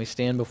us. When we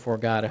stand before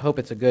God, I hope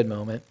it's a good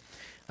moment.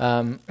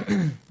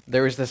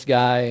 There was this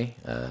guy,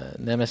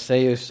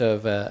 Nemesius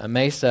of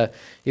Emesa.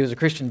 He was a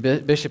Christian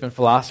bishop and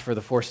philosopher of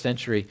the 4th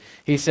century.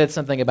 He said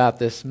something about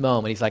this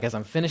moment. He's like, as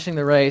I'm finishing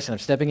the race and I'm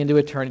stepping into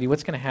eternity,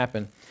 what's going to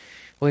happen?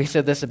 Well, he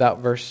said this about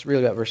verse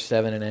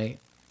 7 and 8.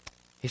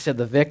 He said,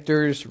 the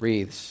victor's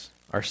wreaths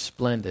are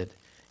splendid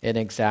in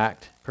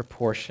exact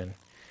proportion.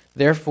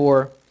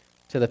 Therefore,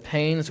 to the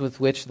pains with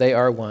which they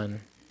are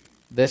won,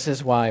 this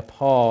is why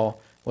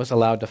Paul was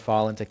allowed to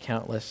fall into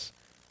countless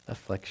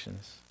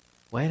afflictions.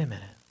 Wait a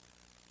minute.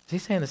 Is he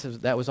saying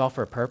that was all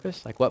for a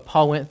purpose? Like what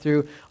Paul went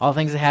through, all the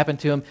things that happened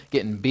to him,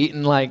 getting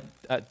beaten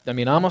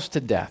almost to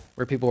death,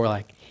 where people were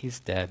like, he's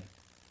dead.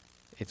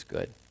 It's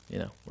good.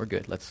 We're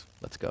good. Let's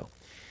go.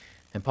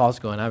 And Paul's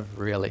going, I've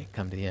really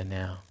come to the end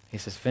now. He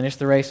says, finish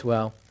the race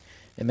well.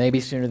 It may be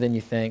sooner than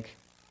you think.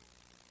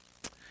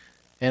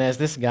 And as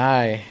this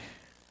guy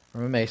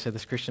from Emesa,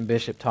 this Christian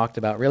bishop, talked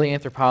about really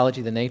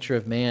anthropology, the nature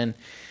of man,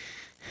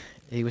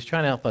 he was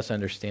trying to help us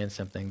understand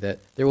something, that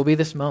there will be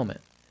this moment.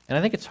 And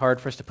I think it's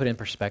hard for us to put in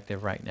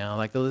perspective right now.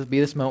 Like, there'll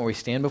be this moment where we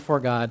stand before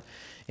God.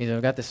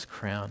 I've got this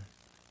crown,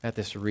 got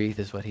this wreath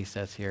is what he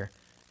says here,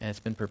 and it's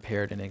been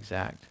prepared in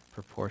exact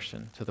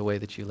proportion to the way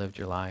that you lived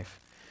your life.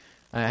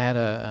 I had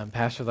a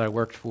pastor that I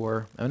worked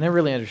for. I never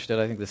really understood,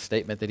 I think, the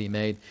statement that he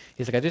made.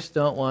 He's like, I just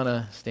don't want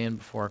to stand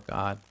before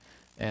God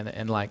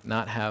and like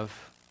not have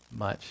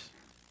much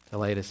to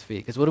lay at his feet.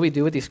 Because what do we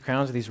do with these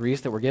crowns, these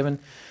wreaths that we're given?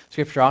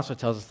 Scripture also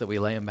tells us that we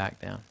lay them back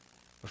down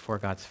before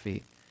God's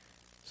feet.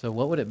 So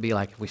what would it be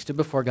like if we stood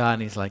before God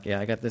and he's like, yeah,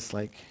 I got this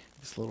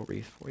little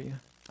wreath for you.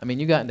 I mean,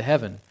 you got into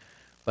heaven,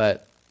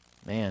 but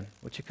man,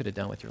 what you could have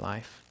done with your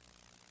life.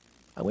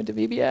 I went to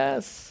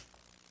VBS.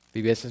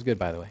 VBS is good,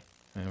 by the way.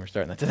 And we're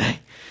starting that today.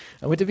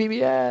 I went to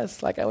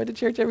VBS. Like, I went to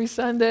church every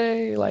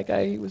Sunday. Like,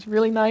 I was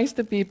really nice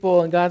to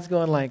people. And God's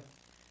going like,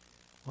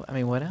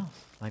 what else?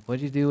 Like, what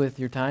did you do with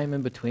your time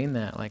in between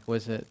that? Like,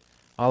 was it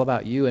all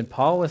about you? And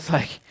Paul was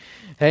like,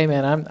 hey,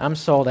 man, I'm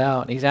sold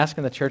out. And he's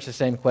asking the church the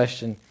same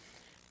question.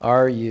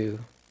 Are you?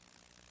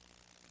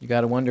 You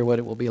got to wonder what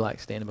it will be like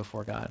standing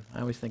before God.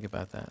 I always think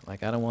about that.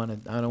 Like, I don't want to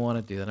do that.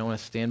 I don't want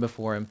to stand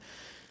before him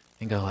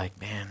and go like,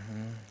 man,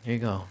 here you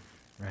go,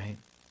 right?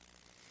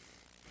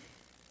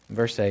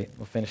 Verse 8,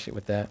 we'll finish it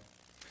with that.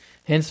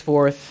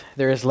 Henceforth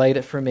there is laid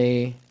up for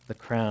me the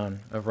crown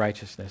of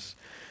righteousness,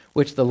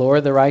 which the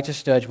Lord, the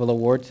righteous judge, will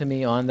award to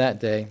me on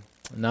that day,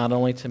 not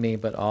only to me,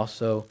 but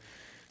also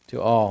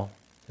to all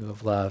who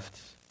have loved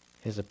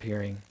his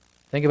appearing.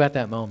 Think about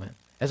that moment.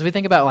 As we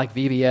think about like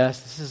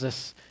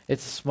VBS,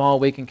 it's a small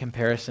week in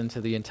comparison to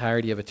the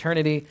entirety of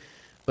eternity,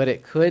 but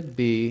it could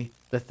be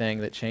the thing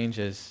that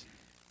changes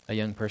a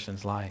young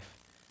person's life.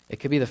 It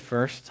could be the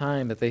first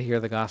time that they hear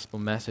the gospel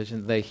message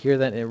and they hear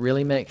that it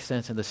really makes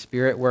sense and the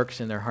Spirit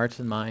works in their hearts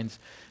and minds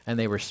and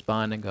they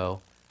respond and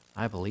go,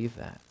 I believe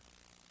that.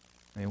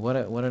 I mean, what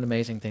an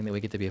amazing thing that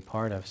we get to be a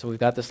part of. So we've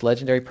got this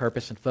legendary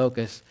purpose and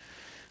focus.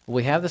 Will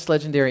we have this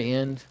legendary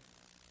end?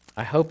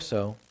 I hope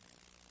so,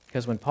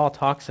 because when Paul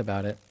talks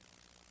about it,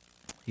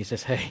 he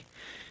says, hey,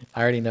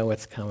 I already know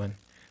what's coming.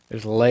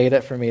 There's laid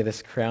up for me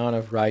this crown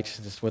of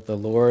righteousness, what the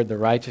Lord, the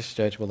righteous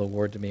judge, will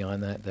award to me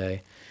on that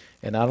day.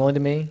 And not only to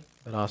me,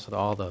 but also to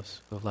all those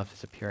who have loved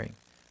his appearing.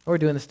 We're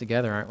doing this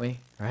together, aren't we?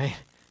 Right?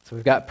 So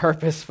we've got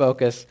purpose,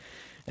 focus,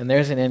 and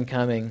there's an end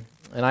coming.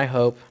 And I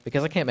hope,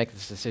 because I can't make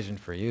this decision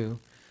for you,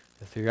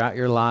 that throughout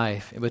your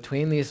life, in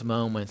between these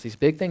moments, these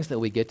big things that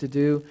we get to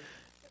do,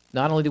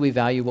 not only do we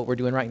value what we're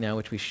doing right now,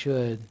 which we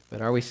should,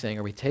 but are we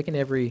taking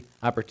every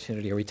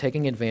opportunity? Are we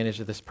taking advantage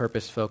of this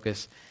purpose,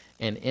 focus,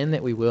 and in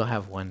that we will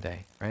have one day,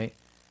 right?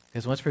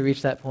 Because once we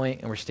reach that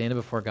point and we're standing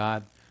before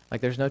God, like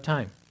there's no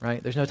time,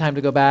 right? There's no time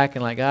to go back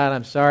and like, God,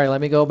 I'm sorry,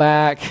 let me go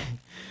back.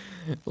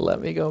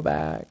 Let me go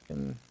back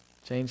and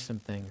change some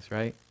things,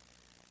 right?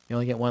 You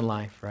only get one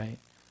life, right?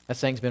 That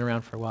saying's been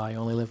around for a while. You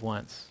only live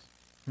once.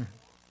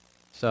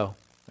 So,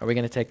 are we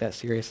going to take that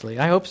seriously?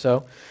 I hope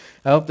so.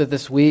 I hope that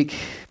this week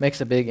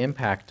makes a big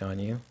impact on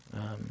you.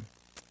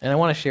 And I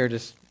want to share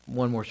just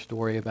one more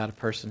story about a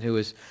person who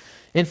was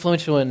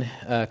influential in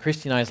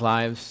Christianized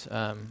lives.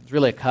 It's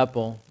really a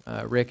couple,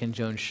 Rick and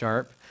Joan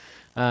Sharp.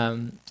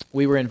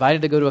 We were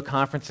invited to go to a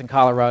conference in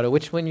Colorado,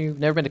 which when you've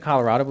never been to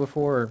Colorado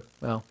before,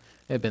 well,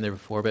 had been there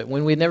before, but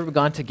when we'd never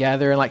gone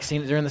together and like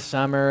seen it during the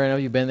summer, I know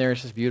you've been there,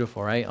 it's just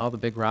beautiful, right? All the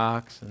big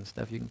rocks and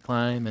stuff you can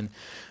climb and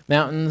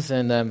mountains.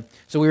 And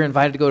so we were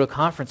invited to go to a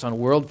conference on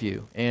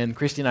worldview. And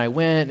Christy and I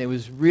went, and it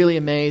was really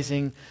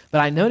amazing.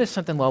 But I noticed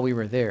something while we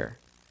were there.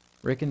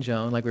 Rick and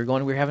Joan, like we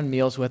were having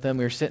meals with them,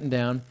 we were sitting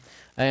down,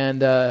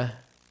 and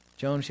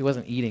Joan, she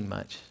wasn't eating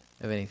much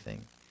of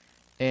anything.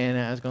 And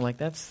I was going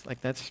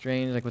that's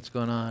strange, like what's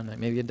going on? Like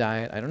maybe a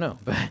diet, I don't know.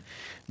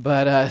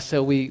 But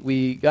so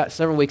we got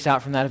several weeks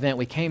out from that event.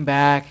 We came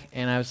back,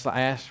 and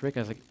I asked Rick, I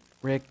was like,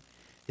 Rick,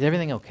 is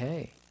everything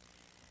okay?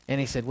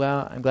 And he said,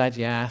 well, I'm glad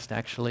you asked.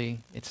 Actually,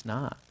 it's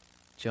not.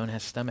 Joan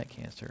has stomach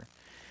cancer.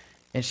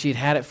 And she'd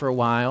had it for a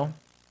while,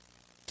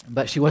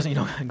 but she wasn't,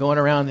 going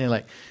around and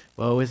like,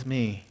 woe is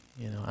me.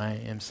 I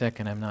am sick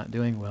and I'm not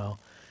doing well.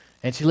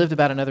 And she lived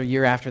about another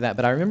year after that.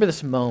 But I remember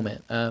this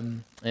moment.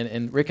 And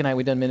Rick and I,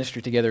 we'd done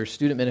ministry together,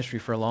 student ministry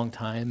for a long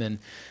time.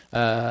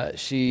 And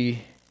she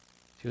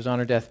was on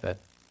her deathbed.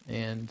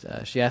 And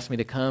she asked me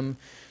to come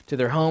to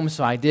their home,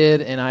 so I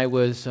did. And I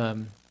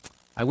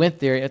went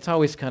there. It's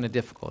always kind of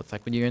difficult. It's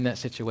like when you're in that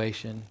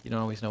situation, you don't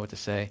always know what to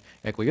say.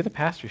 You're like, well, you're the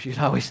pastor. You should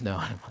always know.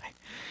 And I'm like,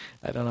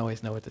 I don't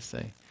always know what to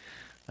say.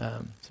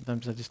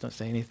 Sometimes I just don't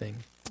say anything.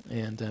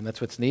 And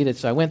that's what's needed.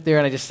 So I went there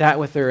and I just sat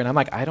with her, and I'm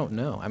like, I don't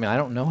know. I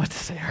don't know what to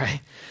say,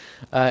 right?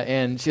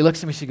 And she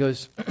looks at me, she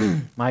goes,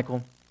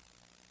 Michael,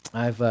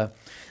 I've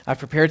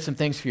prepared some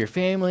things for your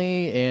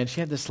family. And she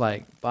had this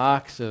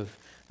box of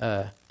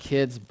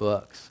kids'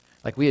 books.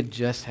 Like we had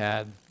just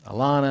had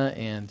Alana,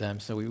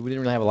 and so we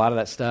didn't really have a lot of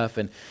that stuff.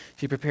 And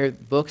she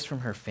prepared books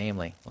from her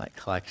family,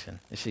 collection,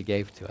 that she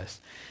gave to us.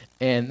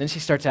 And then she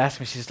starts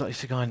asking me,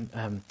 she's going,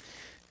 and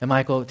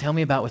Michael, tell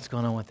me about what's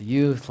going on with the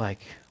youth.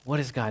 What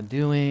is God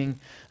doing?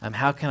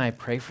 How can I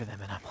pray for them?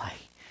 And I'm like,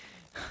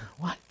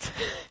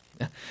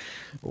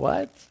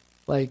 what?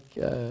 What?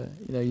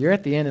 You're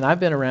at the end, and I've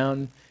been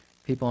around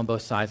people on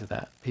both sides of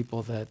that.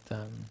 People that,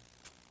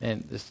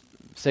 and this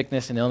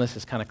sickness and illness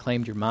has kind of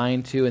claimed your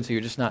mind too, and so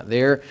you're just not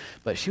there.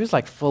 But she was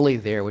fully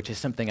there, which is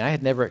something I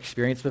had never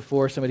experienced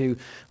before. Somebody who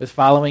was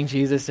following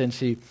Jesus, and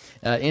she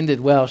ended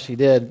well. She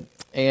did.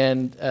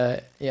 And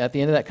at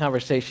the end of that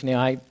conversation,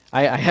 I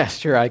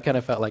asked her, I kind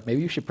of felt like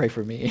maybe you should pray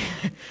for me.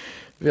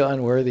 I feel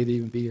unworthy to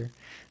even be here.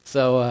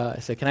 So I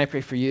said, can I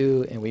pray for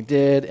you? And we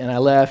did, and I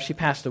left. She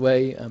passed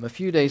away a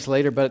few days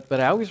later, but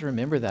I always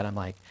remember that. I'm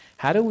like,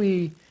 how do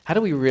we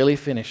really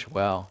finish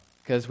well?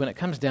 Because when it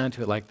comes down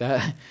to it like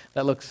that,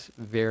 that looks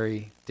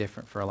very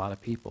different for a lot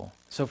of people.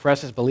 So for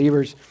us as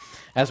believers,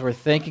 as we're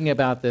thinking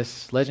about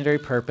this legendary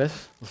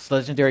purpose, this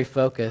legendary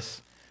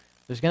focus,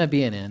 there's going to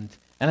be an end.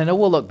 And I know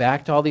we'll look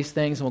back to all these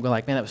things and we'll go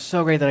man, that was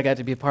so great that I got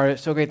to be a part of it,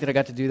 so great that I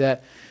got to do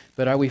that.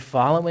 But are we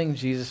following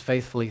Jesus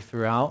faithfully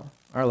throughout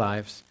our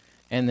lives?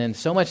 And then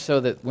so much so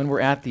that when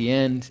we're at the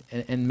end,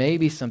 and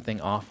maybe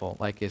something awful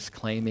is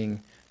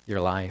claiming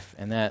your life,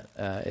 and that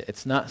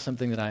it's not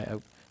something that I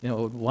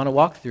would want to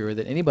walk through or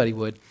that anybody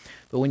would,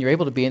 but when you're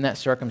able to be in that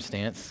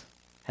circumstance,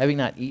 having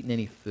not eaten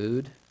any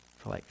food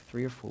for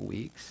 3 or 4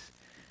 weeks,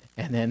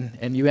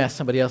 and you ask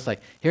somebody else,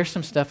 here's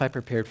some stuff I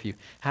prepared for you.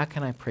 How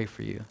can I pray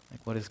for you?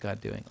 What is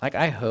God doing?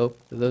 I hope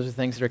that those are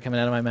things that are coming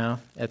out of my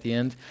mouth at the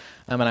end.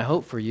 And I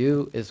hope for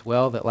you as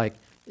well that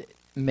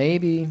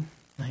maybe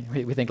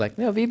we think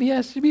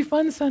VBS should be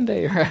fun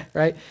Sunday,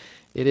 right?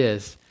 It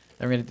is.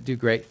 And we're going to do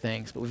great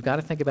things. But we've got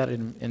to think about it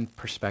in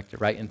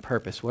perspective, right? In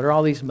purpose. What are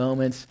all these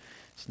moments?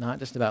 It's not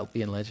just about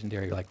being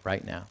legendary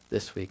right now,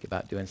 this week,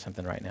 about doing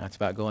something right now. It's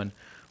about going,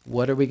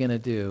 what are we going to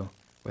do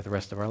with the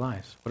rest of our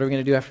lives? What are we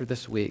going to do after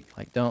this week?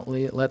 Don't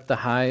let the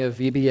high of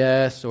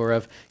VBS or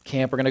of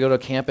camp, we're going to go to a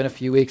camp in a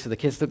few weeks, so the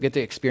kids get to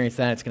experience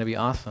that. It's going to be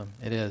awesome.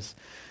 It is.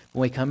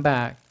 When we come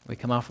back, we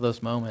come off of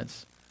those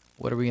moments,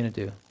 what are we going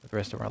to do with the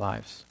rest of our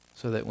lives?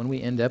 So that when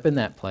we end up in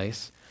that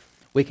place,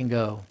 we can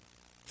go,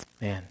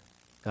 man,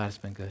 God has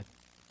been good.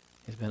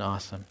 He's been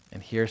awesome.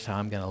 And here's how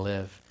I'm going to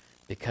live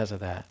because of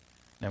that,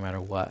 no matter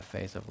what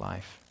phase of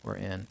life we're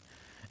in.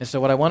 And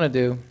so what I want to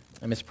do,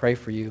 is pray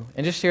for you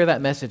and just share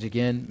that message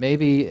again.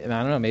 Maybe, I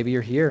don't know, maybe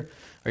you're here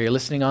or you're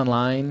listening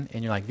online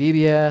and you're like,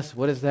 VBS,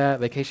 what is that?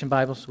 Vacation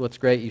Bible School, it's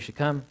great. You should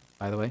come,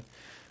 by the way.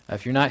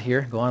 If you're not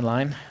here, go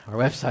online, our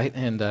website,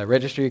 and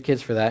register your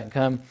kids for that and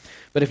come.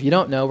 But if you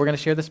don't know, we're going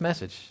to share this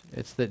message.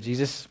 It's that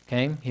Jesus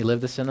came, he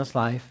lived a sinless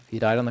life, he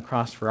died on the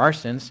cross for our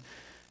sins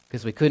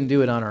because we couldn't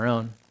do it on our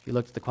own. If you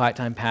looked at the Quiet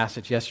Time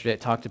passage yesterday,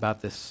 it talked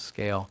about this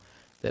scale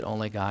that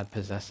only God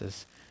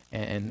possesses.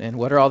 And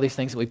what are all these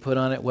things that we put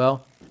on it?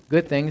 Well,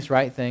 good things,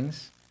 right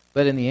things.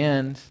 But in the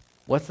end,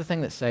 what's the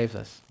thing that saves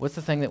us? What's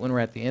the thing that when we're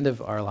at the end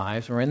of our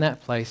lives, when we're in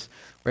that place,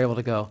 we're able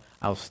to go,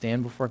 I'll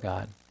stand before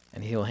God,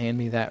 and he'll hand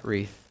me that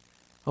wreath,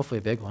 hopefully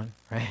a big one,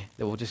 right,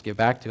 that we'll just give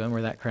back to him,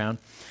 or that crown.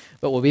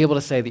 But we'll be able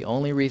to say the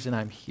only reason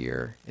I'm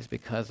here is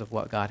because of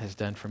what God has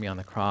done for me on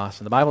the cross.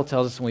 And the Bible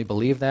tells us when we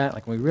believe that,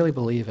 when we really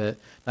believe it,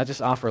 not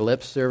just offer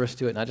lip service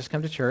to it, not just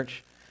come to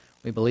church,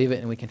 we believe it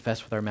and we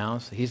confess with our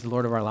mouths that he's the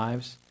Lord of our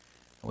lives.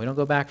 And we don't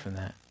go back from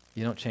that.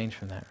 You don't change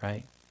from that,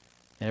 right?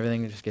 And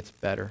everything just gets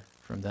better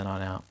from then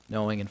on out,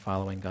 knowing and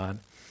following God.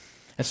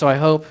 And so I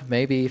hope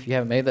maybe if you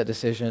haven't made that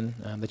decision,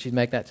 that you'd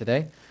make that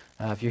today.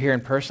 If you're here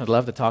in person, I'd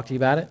love to talk to you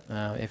about it.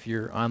 If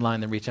you're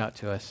online, then reach out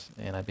to us,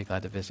 and I'd be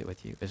glad to visit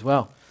with you as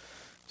well.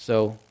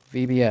 So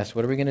VBS,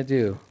 what are we going to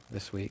do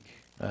this week?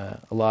 A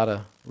lot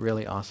of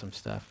really awesome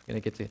stuff.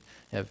 Going to get to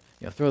have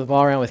throw the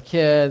ball around with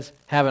kids,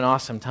 have an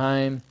awesome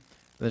time.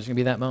 There's going to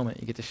be that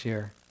moment you get to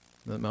share,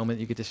 the moment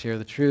you get to share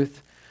the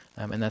truth,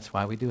 and that's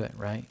why we do it,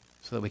 right?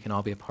 So that we can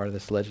all be a part of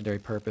this legendary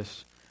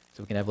purpose,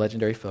 so we can have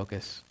legendary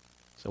focus,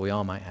 so we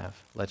all might have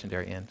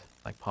legendary end,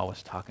 like Paul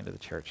was talking to the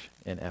church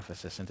in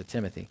Ephesus and to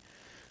Timothy.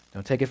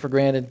 Don't take it for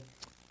granted.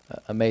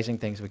 Amazing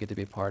things we get to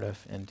be a part of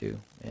and do,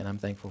 and I'm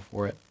thankful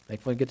for it.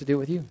 Thankful to get to do it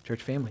with you,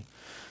 church family.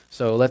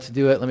 So let's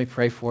do it. Let me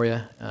pray for you,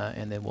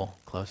 and then we'll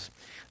close.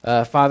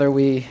 Father,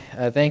 we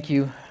thank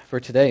you for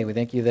today. We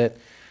thank you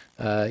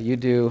that you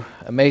do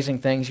amazing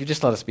things. You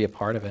just let us be a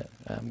part of it.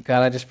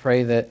 God, I just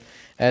pray that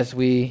as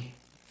we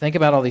think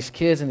about all these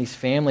kids and these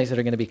families that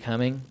are going to be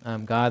coming,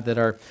 God, that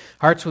our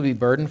hearts would be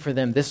burdened for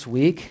them this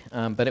week,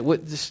 but it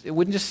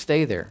wouldn't just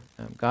stay there.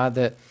 God,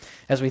 that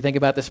as we think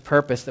about this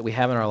purpose that we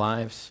have in our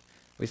lives,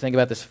 we think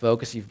about this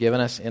focus you've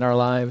given us in our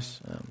lives.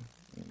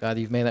 God,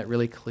 you've made that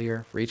really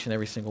clear for each and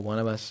every single one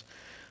of us.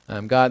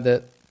 God,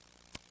 that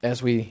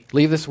as we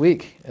leave this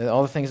week,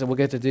 all the things that we'll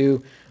get to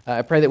do,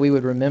 I pray that we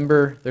would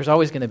remember there's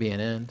always going to be an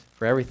end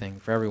for everything,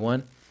 for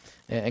everyone.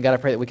 And God, I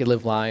pray that we could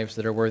live lives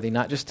that are worthy,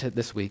 not just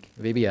this week,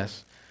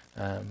 VBS,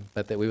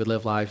 but that we would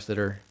live lives that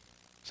are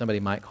somebody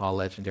might call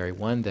legendary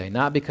one day,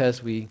 not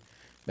because we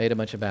made a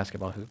bunch of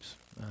basketball hoops,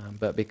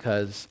 but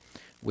because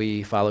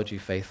we followed you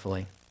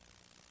faithfully.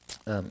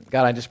 God,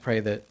 I just pray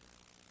that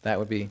that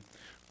would be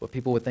what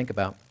people would think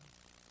about.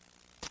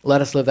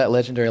 Let us live that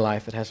legendary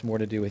life that has more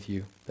to do with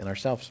you than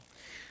ourselves.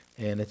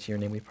 And it's your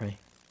name we pray.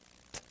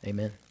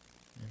 Amen.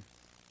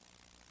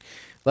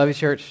 Love you,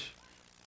 church.